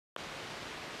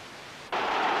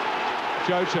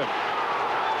Joachim.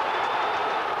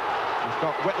 He's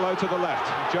got Whitlow to the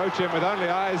left. Joachim with only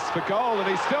eyes for goal, and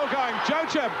he's still going.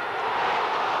 Joachim!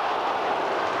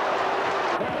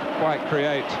 Quite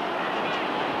create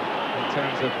in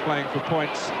terms of playing for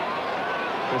points.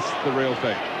 This is the real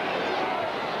thing.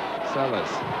 Sellars.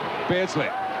 Beardsley.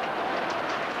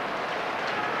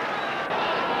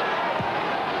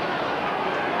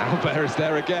 Albert is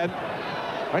there again.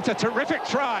 It's a terrific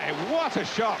try. What a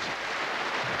shot.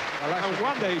 No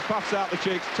wonder he puffs out the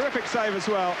cheeks. Terrific save as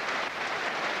well.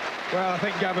 Well, I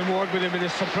think Gavin Ward would have been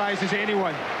as surprised as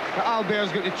anyone. But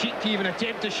Albert's got the cheek to even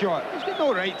attempt a shot. He's got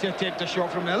no right to attempt a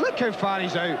shot from there. Look how far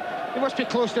he's out. He must be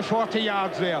close to 40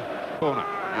 yards there. Corner.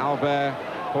 Albert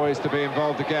poised to be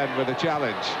involved again with a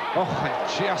challenge. Oh, and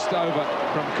just over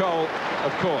from Cole,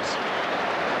 of course.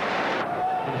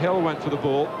 And Hill went for the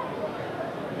ball.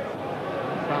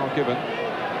 Foul given.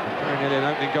 Very nearly an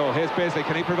opening goal. Here's Bearsley.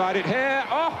 Can he provide it here?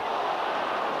 Oh!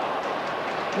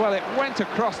 Well, it went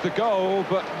across the goal,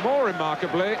 but more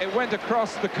remarkably, it went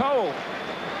across the goal.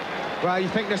 Well, you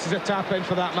think this is a tap-in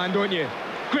for that man, don't you?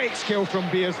 Great skill from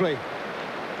Bearsley.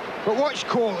 But watch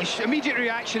Cole. His immediate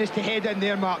reaction is to head in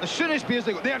there, Mark. As soon as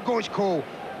Bearsley, there goes Cole.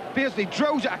 Bearsley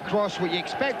drills it across, what you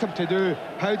expect him to do.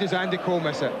 How does Andy Cole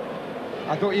miss it?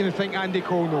 I don't even think Andy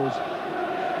Cole knows.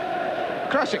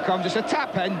 Across it comes, it's a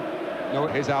tap-in. No,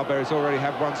 here's Albert, who's already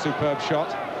had one superb shot.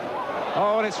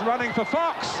 Oh, and it's running for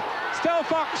Fox. Still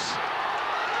Fox.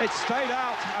 It stayed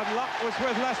out, and luck was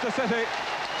with Leicester City.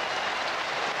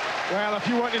 Well, if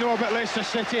you want to know about Leicester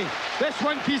City, this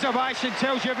one piece of action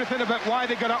tells you everything about why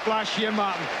they got up last year,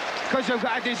 Martin. Because they've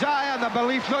got a desire and a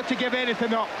belief not to give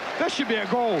anything up. This should be a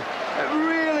goal. It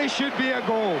really should be a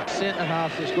goal.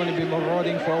 Centre-half is going to be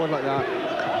marauding forward like that.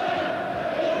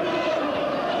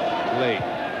 Lee.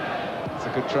 It's a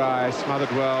good try,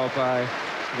 smothered well by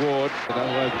Ward. But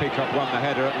although Peacock won the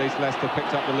header, at least Leicester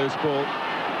picked up the loose ball.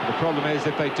 The problem is,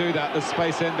 if they do that, there's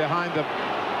space in behind them,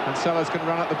 and Sellars can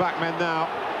run at the back men now.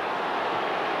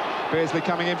 Beardsley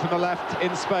coming in from the left,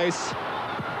 in space.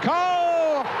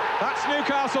 Cole! That's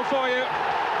Newcastle for you.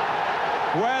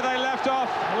 Where they left off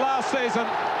last season,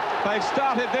 they've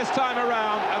started this time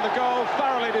around, and the goal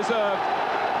thoroughly deserved.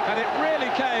 And it really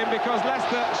came because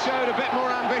Leicester showed a bit more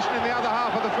ambition in the other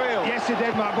half of the field. Yes, he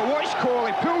did, Mark, but watch Cole.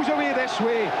 He pulls away this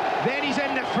way, then he's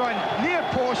in the front, near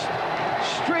post,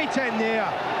 straight in there,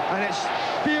 and it's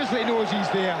Beardsley knows he's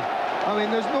there. I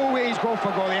mean, there's no way he's going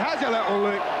for goal. He has a little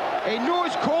look. He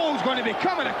knows Cole's going to be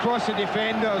coming across the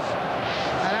defenders,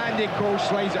 and Andy Cole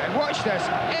slides it. And watch this,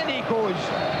 in he goes,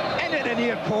 in at the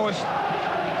near post.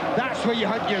 That's where you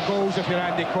hunt your goals if you're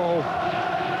Andy Cole.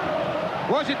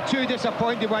 Wasn't too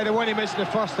disappointed by the one he missed in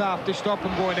the first half to stop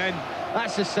him going in.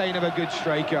 That's the sign of a good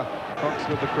striker. Fox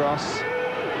with the cross.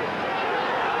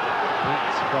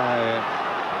 That's by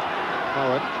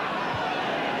Howard.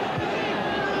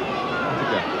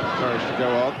 Hottiger, encouraged to go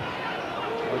on.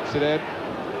 Looks it in.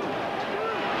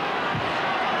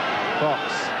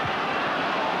 Fox.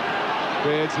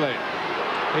 Beardsley.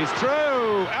 He's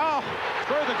through. Oh,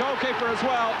 through the goalkeeper as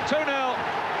well. 2-0.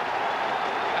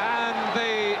 And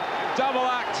the double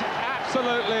act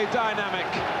absolutely dynamic.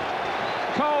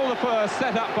 Cole the first,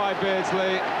 set up by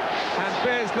Beardsley, and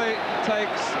Beardsley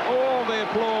takes all the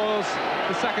applause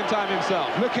the second time himself.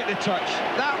 Look at the touch.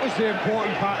 That was the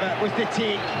important part, that was the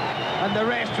take, and the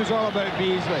rest was all about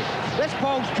Beardsley. This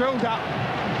ball's drilled up.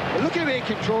 Look at the way he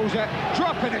controls it,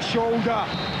 dropping the shoulder,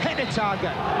 hit the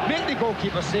target, make the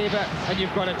goalkeeper save it, and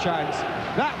you've got a chance.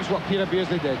 That was what Peter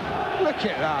Beardsley did. Look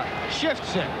at that,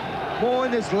 shifts it.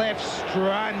 Moan is left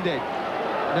stranded.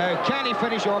 Now, can he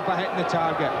finish off by hitting the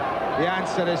target? The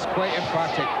answer is quite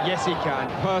emphatic. Yes, he can.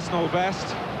 Personal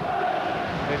best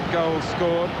in goals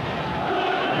scored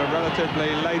at a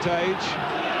relatively late age,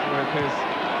 with his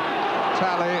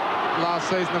tally last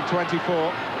season of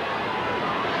 24.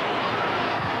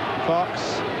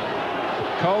 Fox.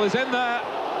 Cole is in there,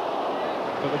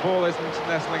 but the ball isn't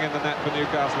nestling in the net for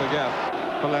Newcastle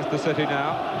again. For Leicester City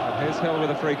now. And here's Hill with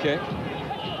a free kick.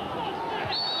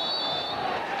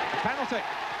 Penalty,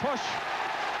 push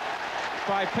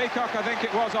by Peacock, I think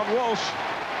it was, on Walsh.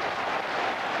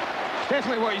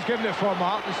 Definitely what he's given it for,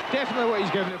 Mark. It's definitely what he's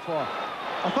given it for.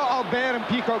 I thought Albert and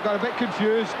Peacock got a bit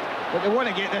confused, but they want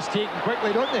to get this taken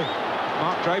quickly, don't they?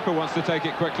 Mark Draper wants to take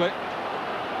it quickly.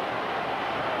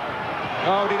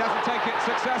 Oh, and he doesn't take it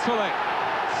successfully.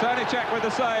 Srnicek with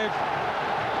the save.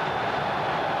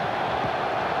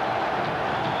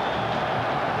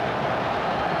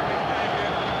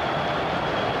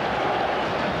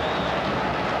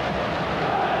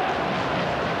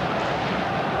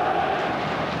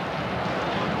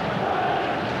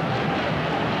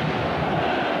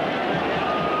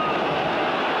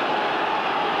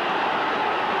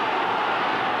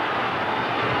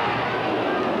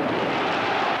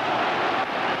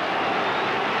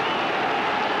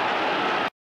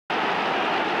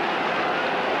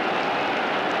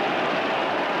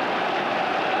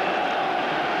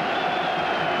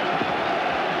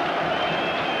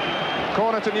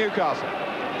 corner to Newcastle.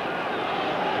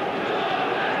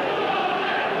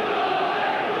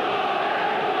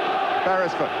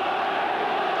 Beresford.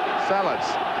 Sellars.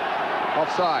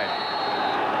 Offside.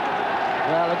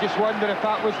 Well, I just wonder if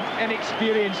that was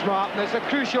inexperience, Martin. It's a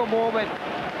crucial moment.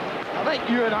 I think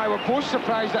you and I were both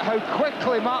surprised at how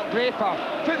quickly Mark Draper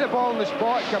put the ball in the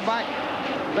spot, come back.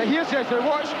 But here's this,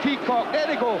 watch Peacock, there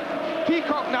they go.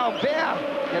 Peacock now bare,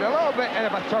 get a little bit in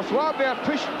of a tussle. Bare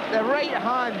pushed the right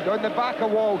hand on the back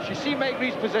of Walsh. You see Mike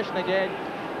Reed's position again.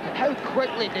 And how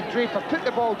quickly did Draper put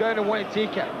the ball down and want to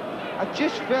take it. I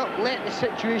just felt let the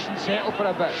situation settle for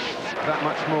a bit. That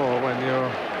much more when you're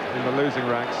in the losing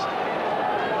ranks.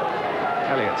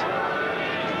 Elliott.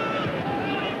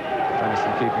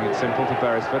 Venison keeping it simple to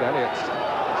Beresford. Elliott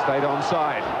stayed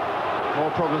onside.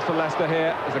 More problems for Leicester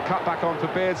here. There's a cut back on for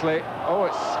Beardsley. Oh,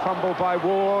 it's fumbled by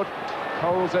Ward.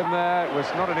 Holes in there. It was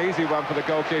not an easy one for the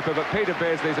goalkeeper, but Peter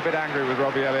Beardsley's a bit angry with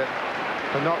Robbie Elliott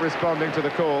for not responding to the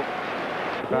call.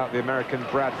 About the American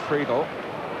Brad Friedel.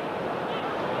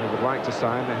 They would like to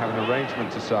sign. They have an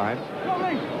arrangement to sign.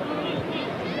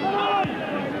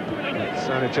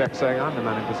 Srnicek saying, I'm the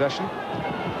man in possession.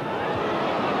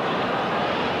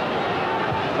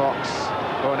 Fox.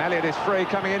 Oh, and Elliott is free,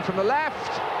 coming in from the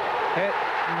left. It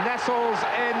nestles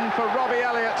in for Robbie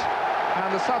Elliott,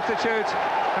 and the substitute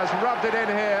has rubbed it in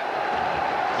here.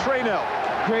 3-0.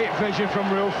 Great vision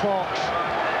from Will Fox.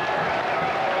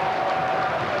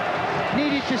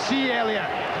 Needed to see Elliott.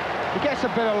 He gets a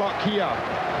bit of luck here.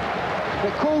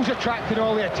 But Cole's attracting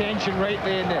all the attention right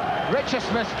there, and Richard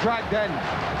Smith's dragged in.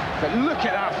 But look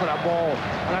at that for a ball.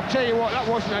 And I tell you what, that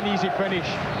wasn't an easy finish.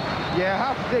 You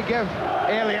have to give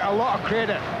Elliott a lot of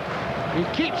credit. He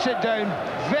keeps it down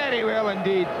very well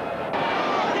indeed.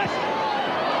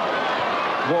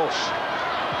 Walsh.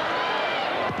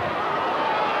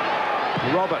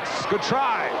 Roberts, good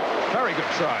try. Very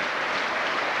good try.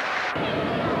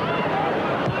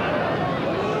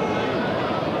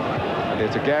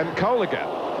 It again, Cole again.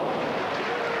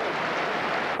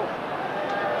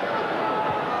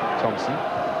 Thompson.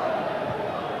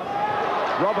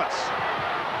 Roberts.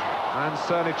 And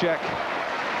Srnicek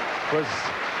was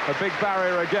a big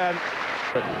barrier again,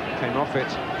 but came off it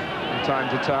from time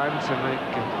to time to make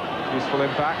a useful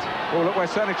impact. Oh, look where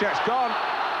Srnicek's gone.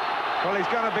 Well, he's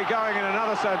going to be going in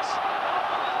another sense.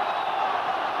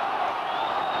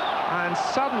 And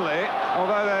suddenly,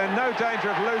 although they're in no danger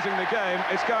of losing the game,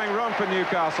 it's going wrong for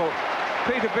Newcastle.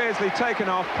 Peter Bearsley taken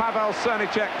off, Pavel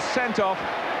Srnicek sent off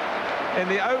in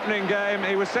the opening game.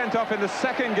 He was sent off in the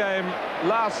second game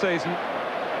last season.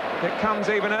 It comes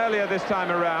even earlier this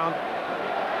time around.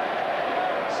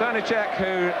 Srnicek,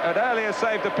 who had earlier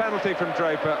saved a penalty from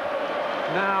Draper,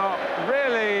 now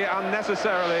really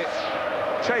unnecessarily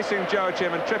chasing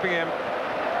Joachim and tripping him.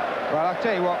 Well, I'll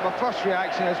tell you what, my first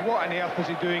reaction is, what on earth is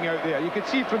he doing out there? You can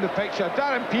see from the picture,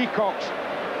 Darren Peacock's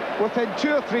within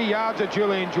 2 or 3 yards of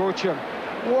Julian Joachim.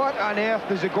 What on earth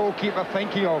is the goalkeeper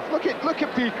thinking of? Look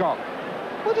at Peacock.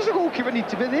 What does the goalkeeper need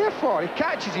to be there for? He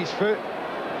catches his foot.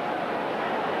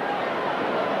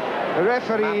 The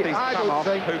referee, Mathie's I come don't off,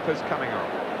 think... Hooper's coming on.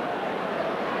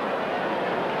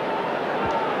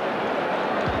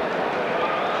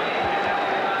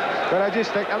 But I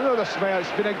just think, another smile,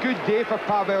 it's been a good day for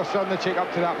Pavel Srnicek up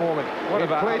to that moment. What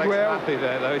about played Alex well. Mathie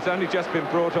there, though? He's only just been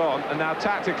brought on, and now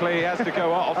tactically he has to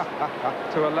go off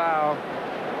to allow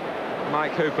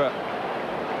Mike Hooper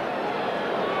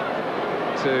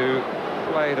to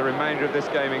play the remainder of this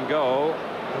game in goal,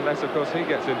 unless, of course, he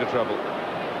gets into trouble.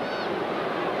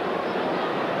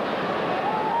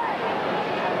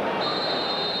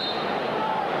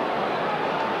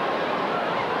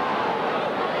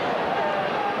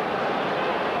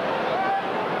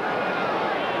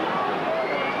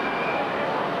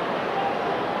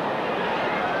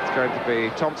 Going to be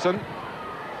Thompson,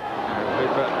 and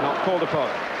Hooper not called upon.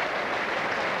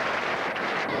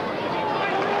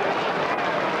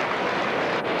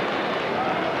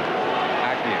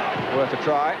 Agnew, worth a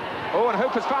try. Oh, and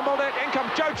Hooper's fumbled it. In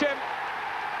comes Joachim.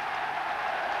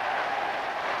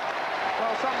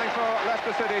 Well, something for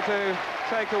Leicester City to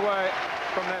take away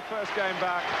from their first game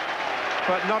back,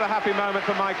 but not a happy moment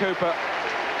for Mike Hooper.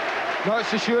 Not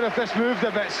so sure if this moved a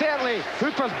bit. Certainly,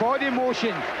 Hooper's body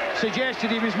motion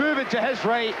suggested he was moving to his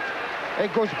right.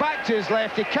 It goes back to his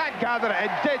left. He can't gather it.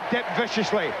 It did dip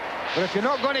viciously. But if you're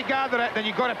not going to gather it, then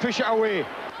you've got to push it away.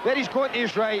 There he's going to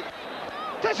his right.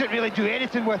 Doesn't really do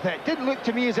anything with it. Didn't look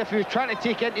to me as if he was trying to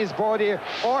take it into his body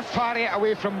or parry it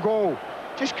away from goal.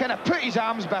 Just kind of put his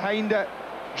arms behind it,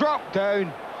 dropped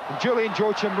down, and Julian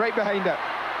Joachim right behind it.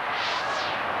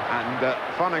 And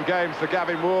fun and games for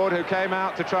Gavin Ward, who came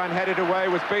out to try and head it away,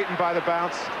 was beaten by the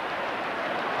bounce.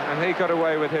 and he got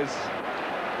away with his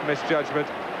misjudgment.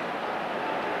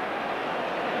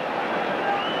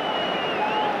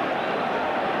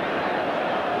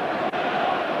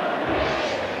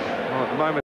 Well, at the moment